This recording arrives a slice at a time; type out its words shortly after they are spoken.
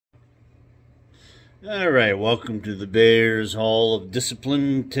All right, welcome to the Bears Hall of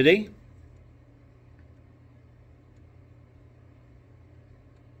Discipline today.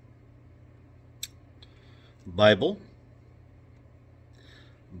 Bible,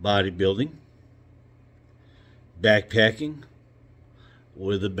 bodybuilding, backpacking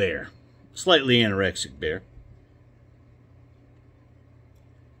with a bear, slightly anorexic bear.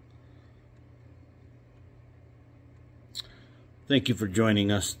 Thank you for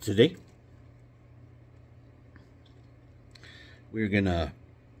joining us today. We're going to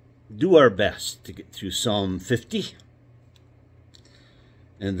do our best to get through Psalm 50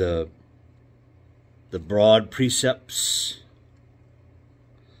 and the broad precepts,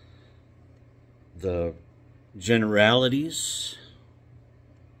 the generalities,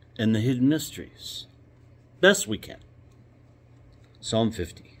 and the hidden mysteries. Best we can. Psalm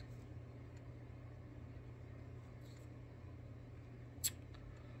 50.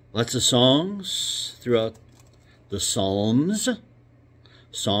 Lots of songs throughout the Psalms.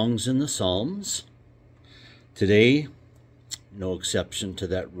 Songs in the Psalms. Today, no exception to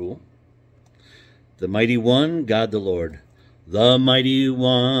that rule. The mighty one, God the Lord. The mighty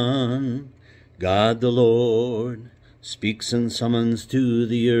one, God the Lord, speaks and summons to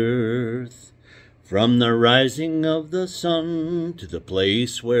the earth. From the rising of the sun to the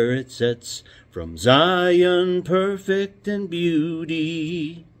place where it sets, from Zion perfect in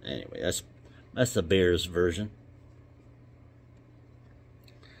beauty. Anyway, that's the Bears version.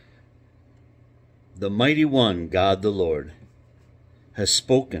 The mighty one, God the Lord, has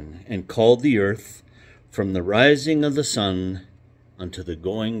spoken and called the earth from the rising of the sun unto the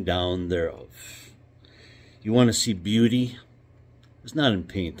going down thereof. You want to see beauty? It's not in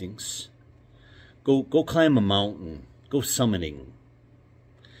paintings. Go climb a mountain. Go summiting.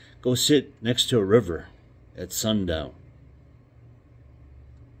 Go sit next to a river at sundown.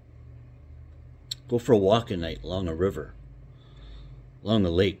 Go for a walk at night along a river, along a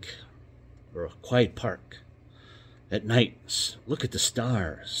lake, or a quiet park. At night, look at the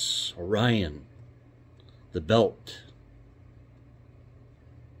stars, Orion, the Belt,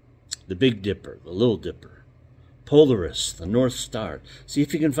 the Big Dipper, the Little Dipper, Polaris, the North Star. See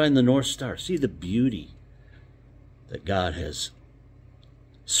if you can find the North Star. See the beauty that God has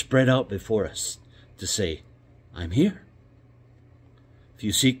spread out before us to say, I'm here. If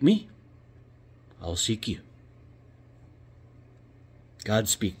you seek me, I'll seek you. God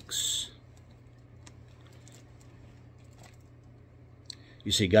speaks.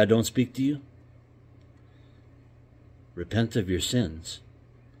 You say God don't speak to you? Repent of your sins.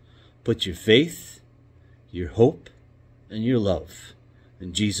 Put your faith, your hope, and your love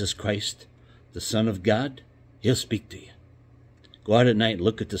in Jesus Christ, the Son of God. He'll speak to you. Go out at night and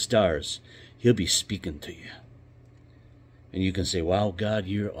look at the stars. He'll be speaking to you. And you can say, wow, God,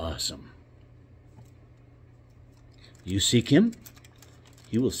 you're awesome. You seek him,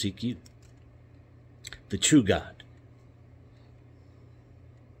 he will seek you. The true God.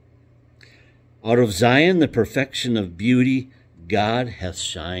 Out of Zion, the perfection of beauty, God hath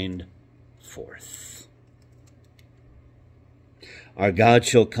shined forth. Our God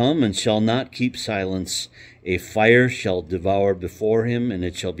shall come and shall not keep silence. A fire shall devour before him, and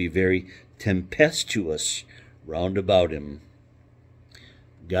it shall be very tempestuous round about him.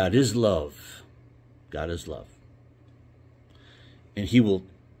 God is love. God is love. And he will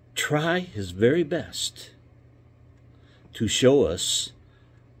try his very best to show us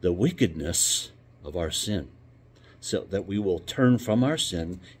the wickedness of our sin, so that we will turn from our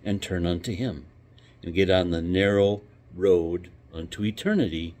sin and turn unto him and get on the narrow road unto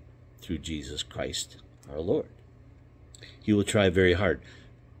eternity through Jesus Christ our Lord. He will try very hard,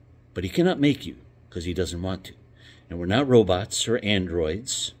 but he cannot make you because he doesn't want to. And we're not robots or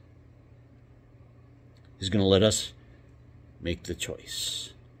androids. He's going to let us make the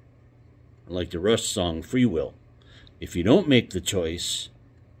choice. Like the Rush song, Free Will. If you don't make the choice,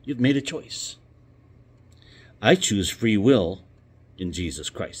 you've made a choice. I choose free will in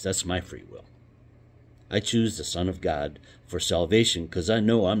Jesus Christ. That's my free will. I choose the Son of God for salvation because I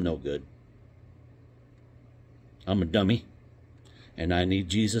know I'm no good. I'm a dummy, and I need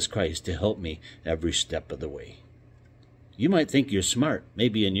Jesus Christ to help me every step of the way. You might think you're smart,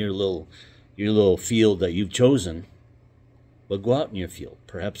 maybe in your little field that you've chosen. But go out in your field.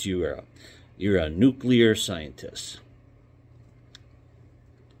 Perhaps you're a nuclear scientist.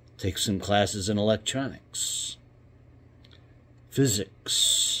 Take some classes in electronics,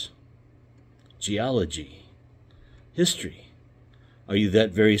 physics, geology, history. Are you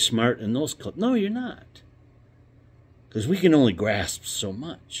that very smart in those? No, you're not. Because we can only grasp so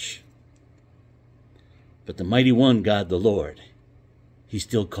much. But the mighty one, God the Lord, he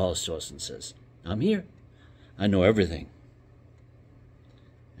still calls to us and says, I'm here. I know everything.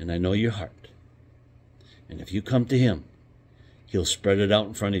 And I know your heart. And if you come to him, he'll spread it out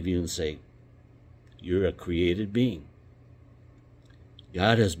in front of you and say, you're a created being.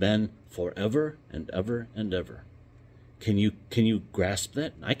 God has been forever and ever and ever. Can you grasp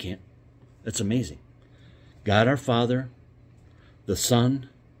that? I can't. That's amazing. God our Father, the Son,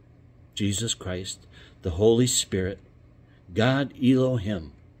 Jesus Christ, the Holy Spirit, God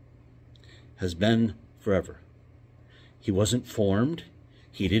Elohim, has been forever. He wasn't formed.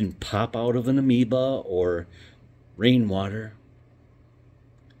 He didn't pop out of an amoeba or rainwater.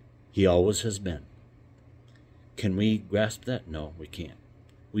 He always has been. Can we grasp that? No, we can't.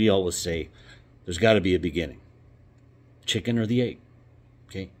 We always say, there's got to be a beginning. Chicken or the egg.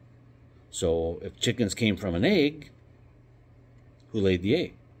 Okay? So if chickens came from an egg, who laid the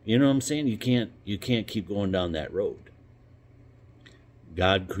egg? You know what I'm saying? You can't keep going down that road.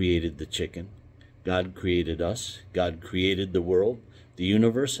 God created the chicken. God created us. God created the world, the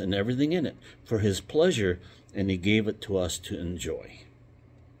universe, and everything in it for his pleasure, and he gave it to us to enjoy.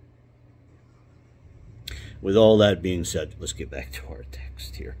 With all that being said, let's get back to our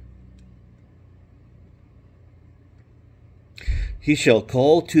text here. He shall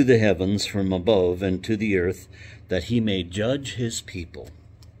call to the heavens from above and to the earth, that he may judge his people.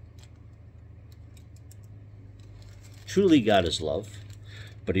 Truly God is love,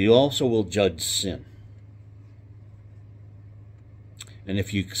 but he also will judge sin. And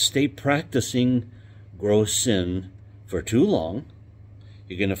if you stay practicing gross sin for too long,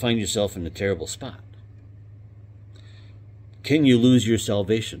 you're going to find yourself in a terrible spot. Can you lose your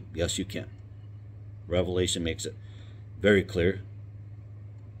salvation? Yes, you can. Revelation makes it very clear.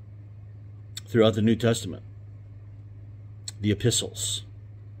 Throughout the New Testament, the epistles,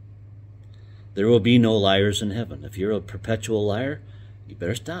 there will be no liars in heaven. If you're a perpetual liar, you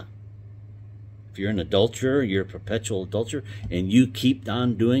better stop. If you're an adulterer, you're a perpetual adulterer, and you keep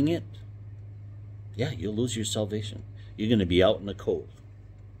on doing it, yeah, you'll lose your salvation. You're going to be out in the cold.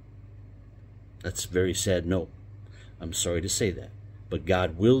 That's a very sad note. I'm sorry to say that. But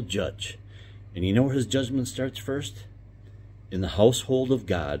God will judge. And you know where his judgment starts first? In the household of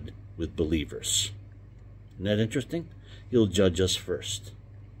God with believers. Isn't that interesting? He'll judge us first,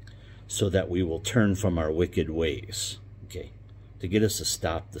 so that we will turn from our wicked ways, okay, to get us to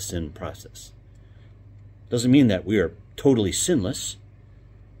stop the sin process. Doesn't mean that we are totally sinless,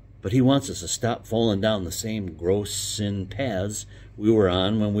 but he wants us to stop falling down the same gross sin paths we were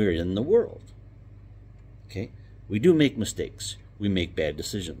on when we were in the world. Okay? We do make mistakes. We make bad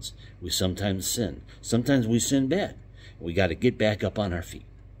decisions. We sometimes sin. Sometimes we sin bad. We got to get back up on our feet.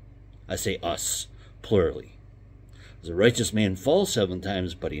 I say us, plurally. As a righteous man falls 7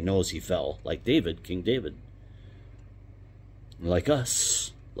 times, but he knows he fell, like David, King David. Like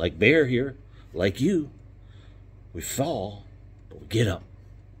us, like Bear here, like you, we fall, but we get up.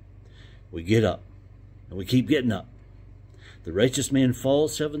 We get up, and we keep getting up. The righteous man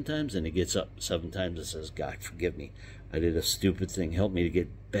falls 7 times, and he gets up 7 times and says, God, forgive me. I did a stupid thing. Help me to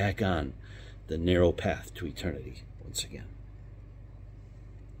get back on the narrow path to eternity once again.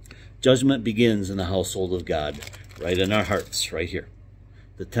 Judgment begins in the household of God, right in our hearts, right here.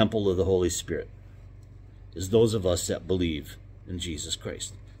 The temple of the Holy Spirit is those of us that believe in Jesus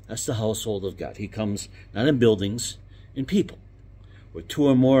Christ. That's the household of God. He comes not in buildings, in people. Where 2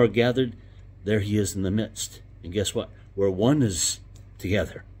 or more are gathered, there he is in the midst. And guess what? Where one is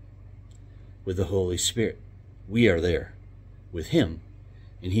together with the Holy Spirit, we are there with him.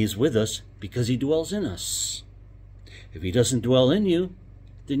 And he is with us because he dwells in us. If he doesn't dwell in you,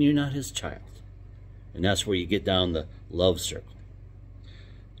 then you're not his child. And that's where you get down the love circle.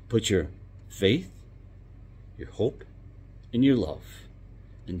 Put your faith, your hope, and your love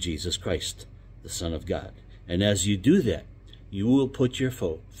in Jesus Christ, the Son of God. And as you do that, you will put your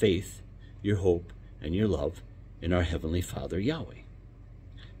faith, your hope, and your love in our Heavenly Father, Yahweh,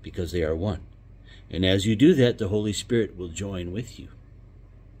 because they are one. And as you do that, the Holy Spirit will join with you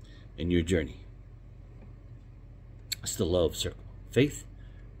in your journey. It's the love circle. Faith,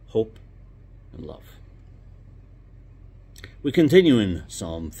 hope, and love. We continue in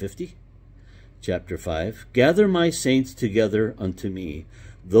Psalm 50, chapter 5. Gather my saints together unto me,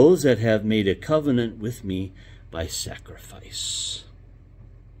 those that have made a covenant with me by sacrifice.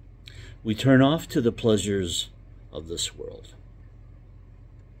 We turn off to the pleasures of this world.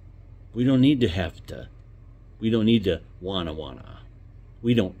 We don't need to have to. We don't need to wanna.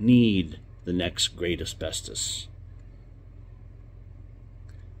 We don't need the next great asbestos.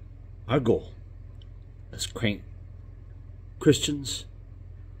 Our goal as Christians,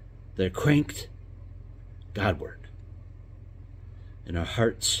 they're cranked Godward. And our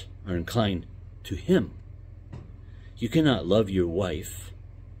hearts are inclined to Him. You cannot love your wife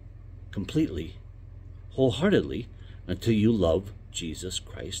completely, wholeheartedly, until you love Jesus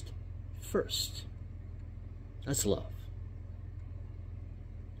Christ first. That's love.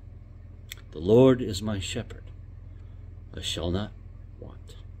 The Lord is my shepherd. I shall not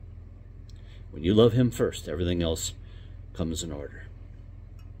want. When you love Him first, everything else comes in order.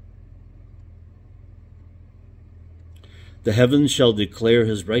 The heavens shall declare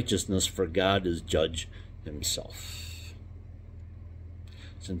His righteousness, for God is judge Himself.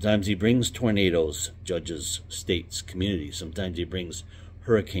 Sometimes He brings tornadoes, judges states, communities. Sometimes He brings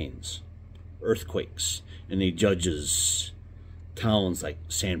hurricanes, earthquakes, and He judges towns like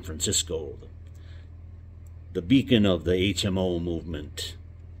San Francisco, the beacon of the HMO movement,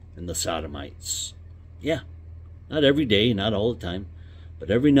 and the Sodomites. Yeah, not every day, not all the time,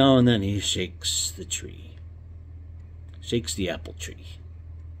 but every now and then He shakes the tree, shakes the apple tree.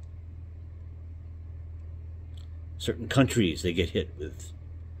 Certain countries, they get hit with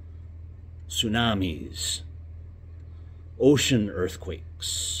tsunamis, ocean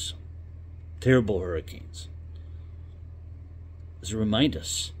earthquakes, terrible hurricanes. To remind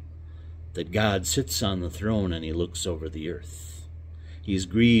us that God sits on the throne and He looks over the earth. He is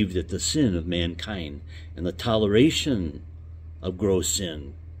grieved at the sin of mankind and the toleration of gross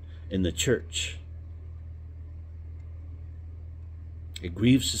sin in the church. It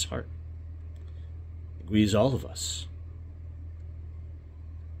grieves His heart. It grieves all of us.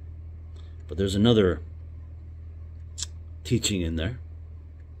 But there's another teaching in there.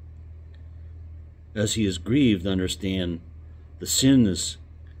 As He is grieved, understand the sin is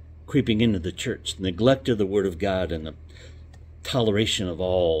creeping into the church, the neglect of the Word of God, and the toleration of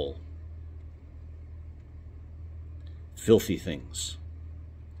all filthy things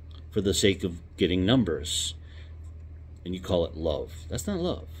for the sake of getting numbers. And you call it love. That's not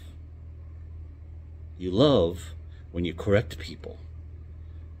love. You love when you correct people,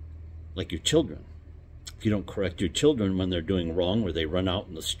 like your children. If you don't correct your children when they're doing wrong, or they run out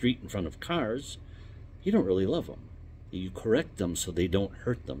in the street in front of cars, you don't really love them. You correct them so they don't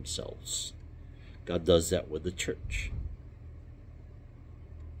hurt themselves. God does that with the church.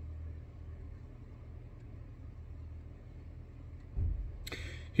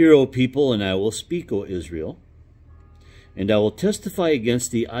 Hear, O people, and I will speak, O Israel, and I will testify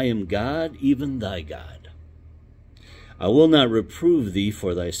against thee, I am God, even thy God. I will not reprove thee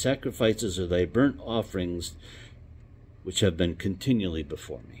for thy sacrifices or thy burnt offerings, which have been continually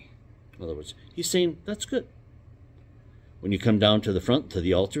before me. In other words, He's saying, that's good. When you come down to the front, to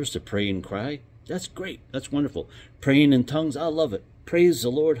the altars, to pray and cry, that's great. That's wonderful. Praying in tongues, I love it. Praise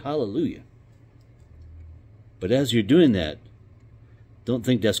the Lord, hallelujah. But as you're doing that, don't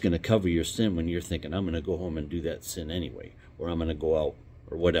think that's going to cover your sin when you're thinking, I'm going to go home and do that sin anyway, or I'm going to go out,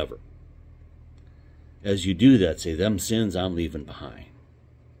 or whatever. As you do that, say, them sins I'm leaving behind.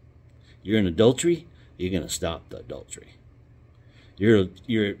 You're in adultery, you're going to stop the adultery.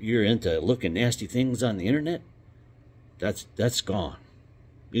 You're into looking nasty things on the internet, that's gone.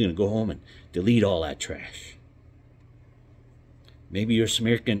 You're going to go home and delete all that trash. Maybe you're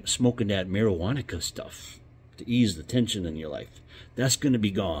smoking that marijuana stuff to ease the tension in your life. That's going to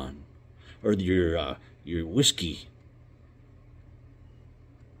be gone. Or your whiskey.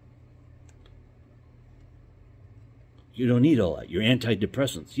 You don't need all that. Your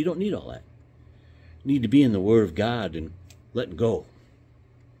antidepressants. You don't need all that. You need to be in the Word of God and letting go.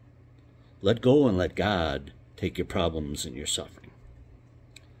 Let go and let God take your problems and your suffering.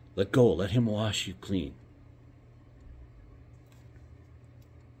 Let go. Let Him wash you clean.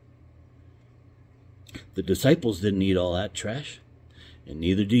 The disciples didn't need all that trash, and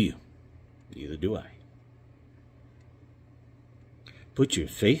neither do you. Neither do I. Put your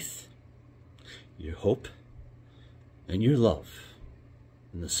faith, your hope, and your love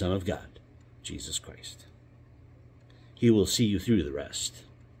in the Son of God, Jesus Christ. He will see you through the rest.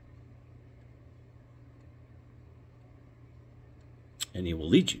 And He will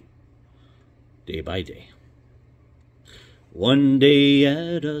lead you day by day. One day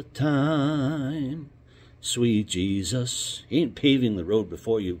at a time, sweet Jesus. He ain't paving the road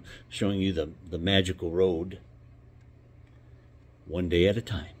before you, showing you the magical road. One day at a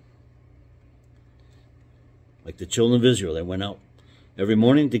time. Like the children of Israel, they went out every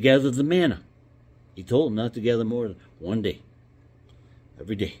morning to gather the manna. He told them not to gather more than one day.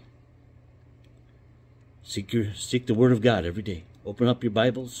 Every day. Seek the Word of God every day. Open up your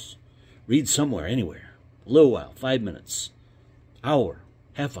Bibles. Read somewhere, anywhere. A little while, 5 minutes. Hour,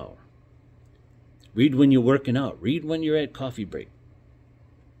 half hour. Read when you're working out. Read when you're at coffee break.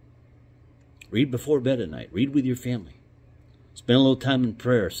 Read before bed at night. Read with your family. Spend a little time in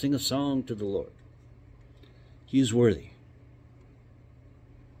prayer. Sing a song to the Lord. He is worthy.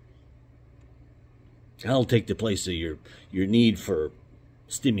 I'll take the place of your need for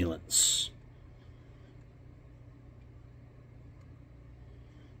stimulants.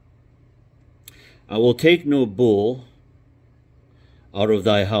 I will take no bull out of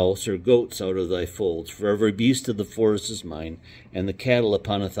thy house, or goats out of thy folds, for every beast of the forest is mine, and the cattle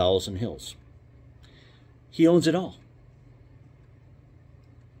upon 1,000 hills. He owns it all.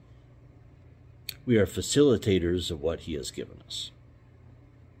 We are facilitators of what he has given us.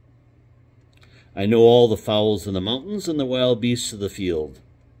 I know all the fowls in the mountains and the wild beasts of the field.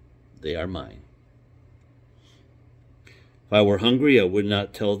 They are mine. If I were hungry, I would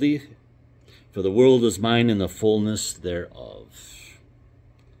not tell thee, for the world is mine and the fullness thereof.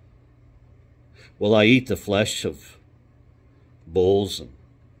 Will I eat the flesh of bulls and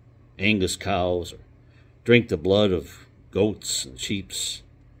Angus cows, or drink the blood of goats and sheep?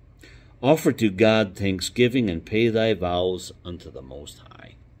 Offer to God thanksgiving and pay thy vows unto the Most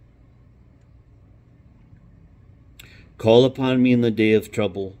High. Call upon me in the day of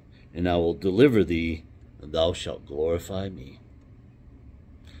trouble, and I will deliver thee, and thou shalt glorify me.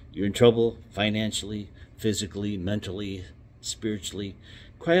 You're in trouble financially, physically, mentally, spiritually.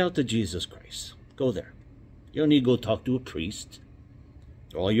 Cry out to Jesus Christ. Go there. You don't need to go talk to a priest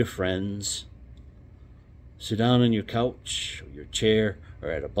or all your friends. Sit down on your couch or your chair or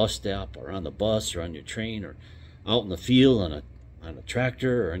at a bus stop or on the bus or on your train or out in the field on a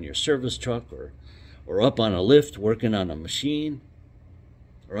tractor or on your service truck or up on a lift working on a machine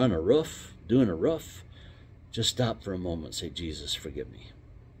or on a roof, doing a roof. Just stop for a moment and say, Jesus, forgive me.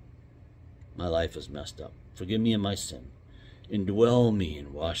 My life is messed up. Forgive me of my sin. Indwell me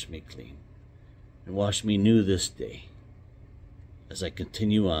and wash me clean. And wash me new this day as I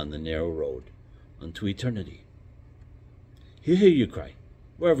continue on the narrow road unto eternity. He'll hear you cry,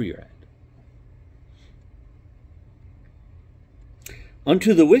 wherever you're at.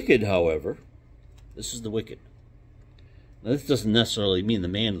 Unto the wicked, however, this is the wicked. Now, this doesn't necessarily mean the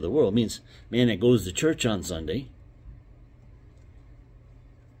man of the world. It means man that goes to church on Sunday.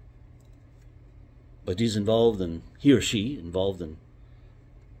 But he or she involved in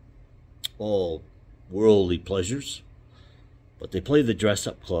all worldly pleasures. But they play the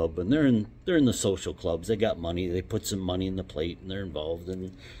dress-up club, and they're in the social clubs. They got money. They put some money in the plate, and they're involved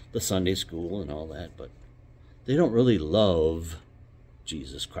in the Sunday school and all that. But they don't really love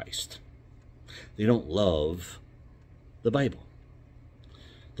Jesus Christ. They don't love the Bible.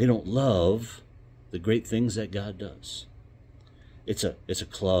 They don't love the great things that God does. It's a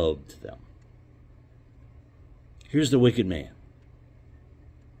club to them. Here's the wicked man.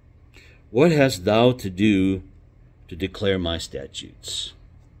 What hast thou to do to declare my statutes?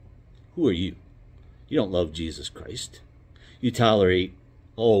 Who are you? You don't love Jesus Christ. You tolerate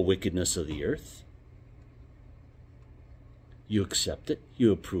all wickedness of the earth. You accept it.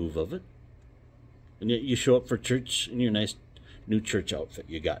 You approve of it. And yet you show up for church in your nice new church outfit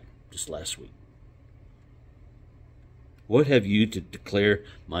you got just last week. What have you to declare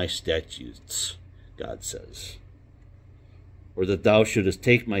my statutes, God says? Or that thou shouldest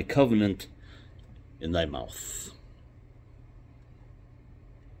take my covenant in thy mouth.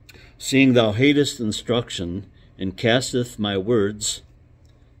 Seeing thou hatest instruction, and casteth my words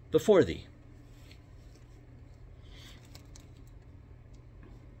before thee.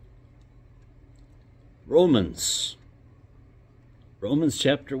 Romans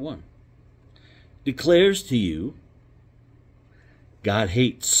chapter 1 declares to you God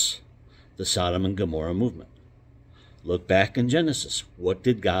hates the Sodom and Gomorrah movement. Look back in Genesis. What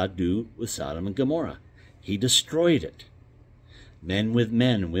did God do with Sodom and Gomorrah? He destroyed it. Men with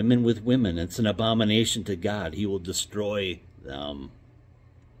men, women with women. It's an abomination to God. He will destroy them.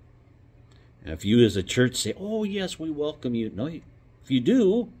 And if you as a church say, oh yes, we welcome you. No, if you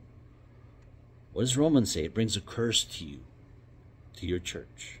do, what does Romans say? It brings a curse to you, to your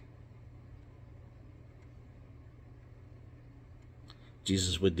church.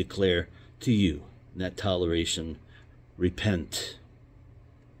 Jesus would declare to you in that toleration, repent,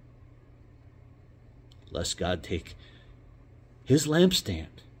 lest God take his lampstand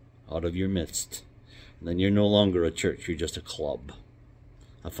out of your midst. And then you're no longer a church, you're just a club.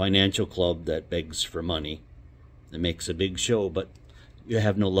 A financial club that begs for money and makes a big show, but you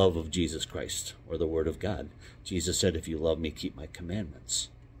have no love of Jesus Christ or the Word of God. Jesus said, if you love me, keep my commandments.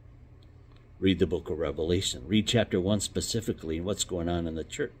 Read the book of Revelation. Read chapter 1 specifically and what's going on in the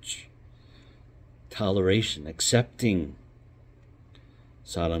church. Toleration, accepting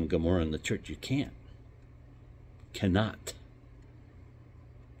Sodom and Gomorrah in the church. You can't. Cannot.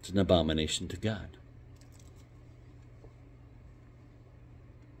 It's an abomination to God.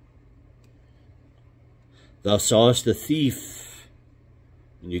 Thou sawest a thief,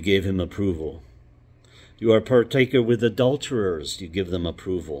 and you gave him approval. You are partaker with adulterers, you give them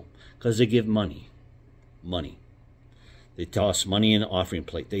approval, because they give money. Money. They toss money in an offering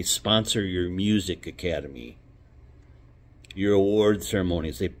plate. They sponsor your music academy, your award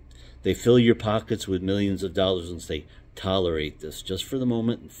ceremonies. They fill your pockets with millions of dollars and say, tolerate this just for the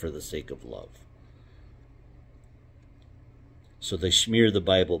moment and for the sake of love. So they smear the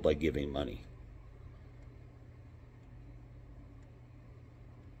Bible by giving money.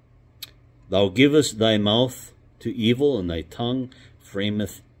 Thou givest thy mouth to evil, and thy tongue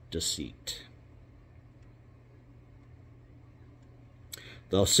frameth deceit.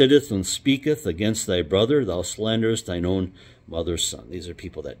 Thou sittest and speakest against thy brother, thou slanderest thine own mother's son. These are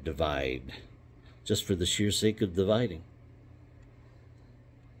people that divide, just for the sheer sake of dividing.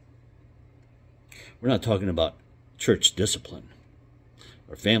 We're not talking about church discipline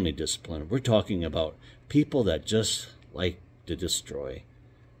or family discipline. We're talking about people that just like to destroy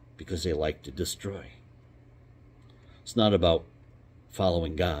because they like to destroy. It's not about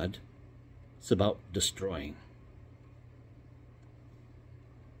following God. It's about destroying.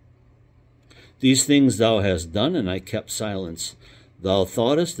 These things thou hast done, and I kept silence. Thou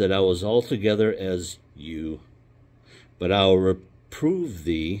thoughtest that I was altogether as you. But I will reprove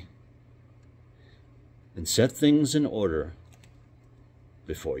thee and set things in order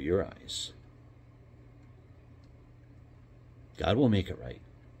before your eyes. God will make it right.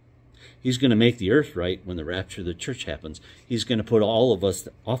 He's going to make the earth right when the rapture of the church happens. He's going to put all of us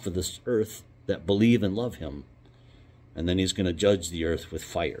off of this earth that believe and love him. And then he's going to judge the earth with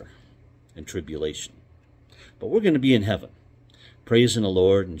fire and tribulation. But we're going to be in heaven, praising the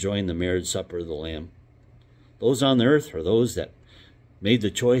Lord, enjoying the marriage supper of the Lamb. Those on the earth are those that made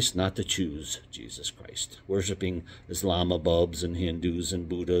the choice not to choose Jesus Christ, worshiping Islamabubs and Hindus and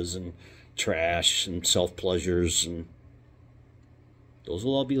Buddhas and trash and self-pleasures, and those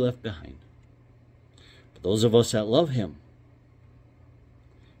will all be left behind. But those of us that love him,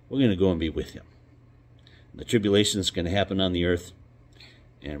 we're going to go and be with him. And the tribulation is going to happen on the earth,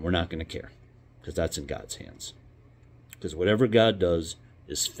 and we're not going to care, because that's in God's hands. Because whatever God does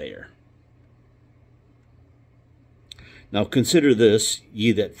is fair. Now consider this,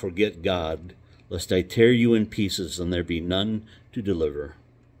 ye that forget God, lest I tear you in pieces, and there be none to deliver.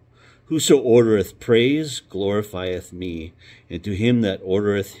 Whoso ordereth praise glorifieth me, and to him that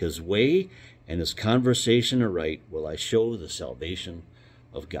ordereth his way and his conversation aright will I show the salvation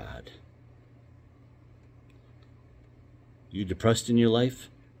of God. You depressed in your life?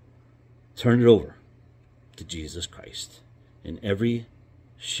 Turn it over to Jesus Christ in every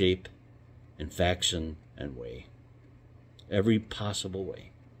shape and faction and way. Every possible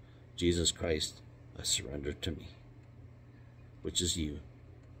way. Jesus Christ, I surrender to me, which is you,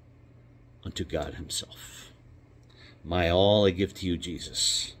 unto God himself. My all I give to you,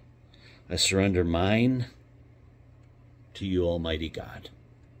 Jesus. I surrender mine to you, Almighty God.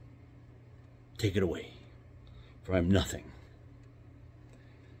 Take it away, for I'm nothing.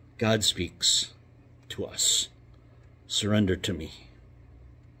 God speaks to us. Surrender to me,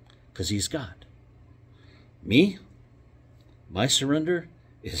 because he's God. Me, my surrender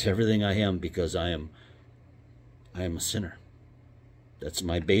is everything I am, because I am a sinner. That's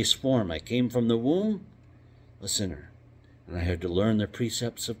my base form. I came from the womb a sinner, and I had to learn the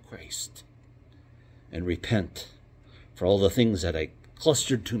precepts of Christ and repent for all the things that I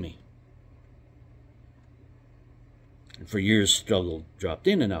clustered to me. And for years struggled, dropped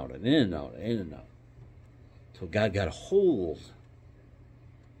in and out, and in and out, and in and out, till God got a hold.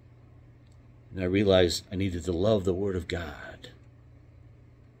 And I realized I needed to love the Word of God.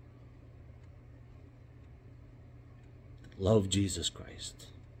 Love Jesus Christ.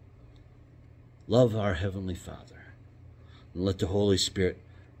 Love our Heavenly Father. And let the Holy Spirit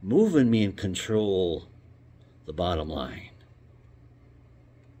move in me and control the bottom line.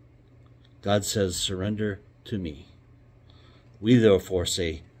 God says, surrender to me. We therefore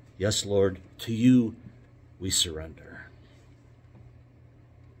say, yes, Lord, to you we surrender.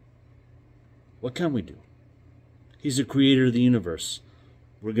 What can we do? He's the creator of the universe.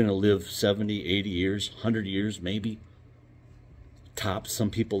 We're going to live 70, 80 years, 100 years maybe. Tops, some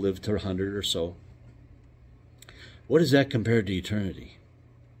people live to 100 or so. What is that compared to eternity?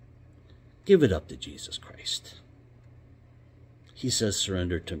 Give it up to Jesus Christ. He says,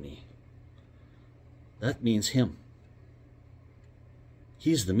 surrender to me. That means him.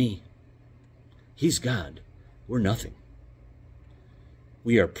 He's the me. He's God. We're nothing.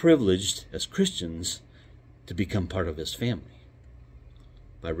 We are privileged as Christians to become part of his family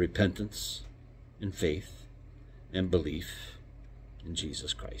by repentance and faith and belief in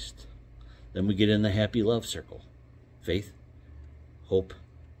Jesus Christ. Then we get in the happy love circle. Faith, hope,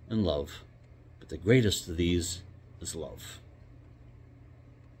 and love. But the greatest of these is love.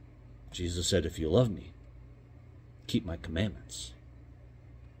 Jesus said, if you love me, keep my commandments.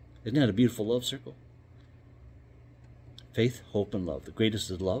 Isn't that a beautiful love circle? Faith, hope, and love. The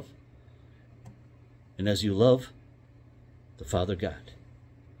greatest is love. And as you love the Father God,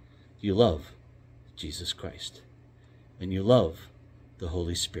 you love Jesus Christ. And you love the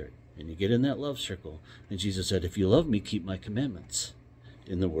Holy Spirit. And you get in that love circle. And Jesus said, if you love me, keep my commandments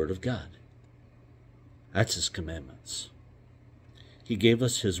in the Word of God. That's his commandments. He gave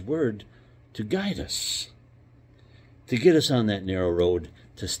us his word to guide us, to get us on that narrow road,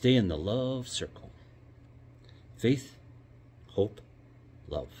 to stay in the love circle. Faith, hope,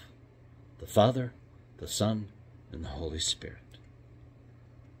 love. The Father, the Son, and the Holy Spirit.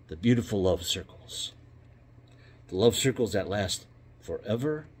 The beautiful love circles. The love circles that last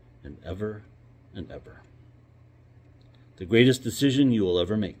forever and ever and ever. The greatest decision you will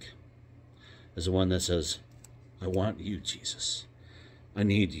ever make is the one that says, I want you, Jesus. I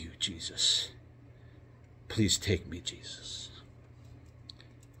need you, Jesus. Please take me, Jesus.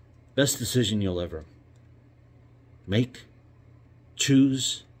 Best decision you'll ever make,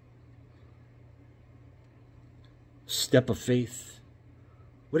 choose, step of faith,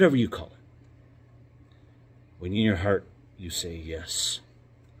 whatever you call it. When in your heart you say, yes,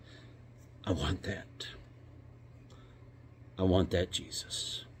 I want that. I want that,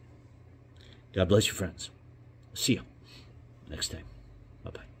 Jesus. God bless you, friends. See you next time.